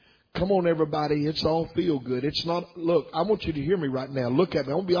good. Come on, everybody. It's all feel good. It's not. Look, I want you to hear me right now. Look at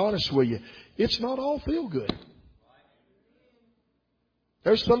me. I'm going to be honest with you. It's not all feel good.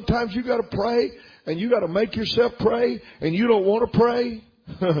 There's sometimes you got to pray, and you got to make yourself pray, and you don't want to pray.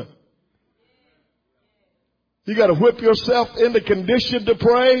 You got to whip yourself into condition to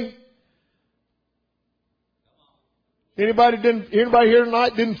pray. Anybody here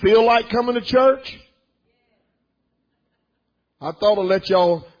tonight didn't feel like coming to church? I thought I'd let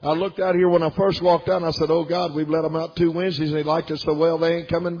y'all. I looked out here when I first walked out and I said, oh God, we've let them out 2 Wednesdays and they liked us so well they ain't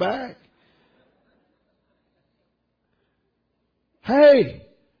coming back. Hey,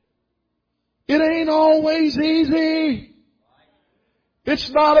 it ain't always easy. It's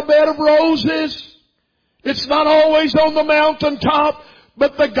not a bed of roses. It's not always on the mountaintop,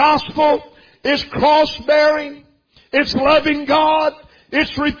 but the gospel is cross-bearing. It's loving God.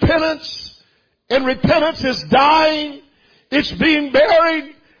 It's repentance. And repentance is dying. It's being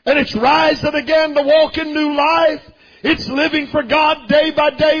buried. And it's rising again to walk in new life. It's living for God day by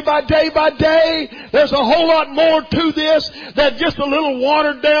day by day by day. There's a whole lot more to this than just a little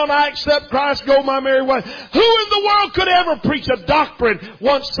watered down, I accept Christ, go my merry way. Who in the world could ever preach a doctrine,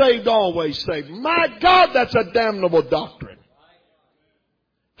 once saved, always saved? My God, that's a damnable doctrine.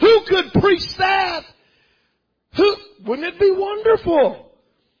 Who could preach that? Who Wouldn't it be wonderful?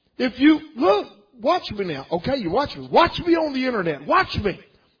 If you, look, watch me now. Okay, you watch me. Watch me on the internet. Watch me.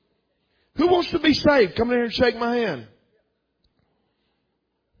 Who wants to be saved? Come in here and shake my hand.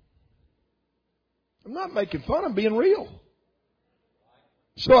 I'm not making fun. I'm being real.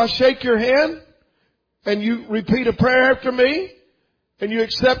 So I shake your hand and you repeat a prayer after me and you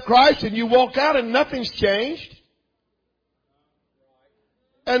accept Christ and you walk out and nothing's changed.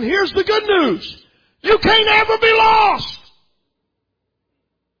 And here's the good news. You can't ever be lost.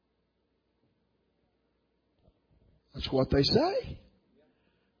 That's what they say.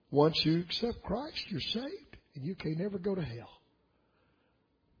 Once you accept Christ, you're saved and you can't ever go to hell.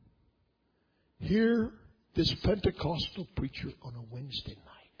 Hear this Pentecostal preacher on a Wednesday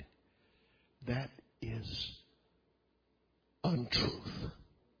night. That is untruth.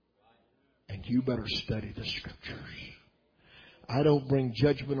 And you better study the Scriptures. I don't bring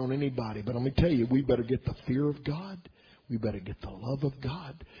judgment on anybody, but let me tell you, we better get the fear of God. We better get the love of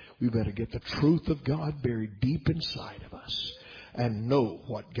God. We better get the truth of God buried deep inside of us and know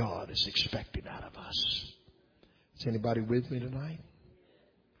what God is expecting out of us. Is anybody with me tonight?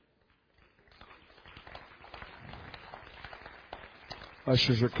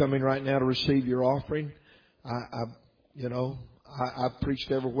 Ushers are coming right now to receive your offering. I've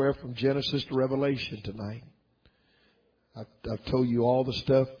preached everywhere from Genesis to Revelation tonight. I've told you all the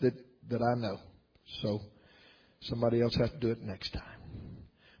stuff that I know. So somebody else has to do it next time.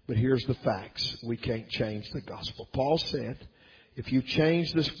 But here's the facts. We can't change the gospel. Paul said, if you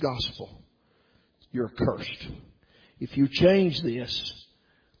change this gospel, you're cursed. If you change this,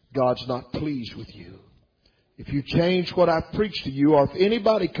 God's not pleased with you. If you change what I've preached to you, or if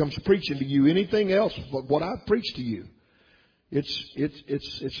anybody comes preaching to you anything else but what I've preached to you,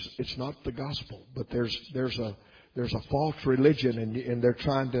 it's not the gospel. But there's a false religion and they're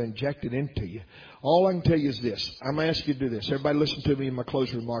trying to inject it into you. All I can tell you is this. I'm going to ask you to do this. Everybody listen to me in my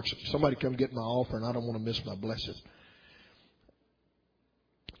closing remarks. Somebody come get my offering. I don't want to miss my blessing.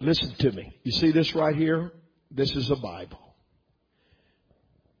 Listen to me. You see this right here? This is a Bible.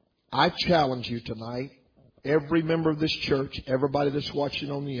 I challenge you tonight, every member of this church, everybody that's watching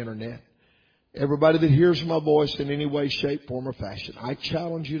on the internet, everybody that hears my voice in any way, shape, form, or fashion, I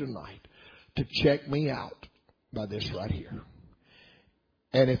challenge you tonight to check me out by this right here.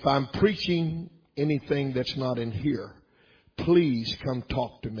 And if I'm preaching anything that's not in here, please come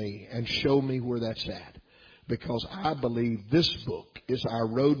talk to me and show me where that's at. Because I believe this book is our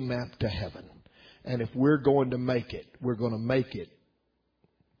roadmap to heaven. And if we're going to make it, we're going to make it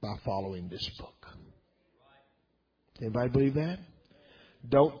by following this book. Anybody believe that?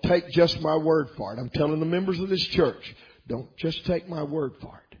 Don't take just my word for it. I'm telling the members of this church, don't just take my word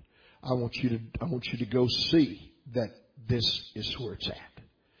for it. I want you to go see that this is where it's at.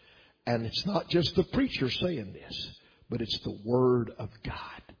 And it's not just the preacher saying this, but it's the Word of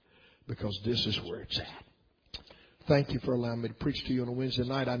God. Because this is where it's at. Thank you for allowing me to preach to you on a Wednesday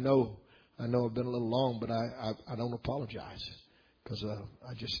night. I know I've been a little long, but I don't apologize. Because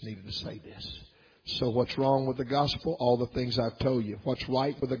I just needed to say this. So what's wrong with the gospel? All the things I've told you. What's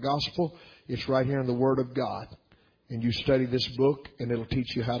right with the gospel? It's right here in the Word of God. And you study this book, and it'll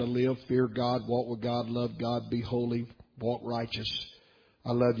teach you how to live, fear God, walk with God, love God, be holy, walk righteous.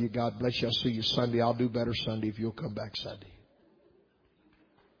 I love you. God bless you. I'll see you Sunday. I'll do better Sunday if you'll come back Sunday.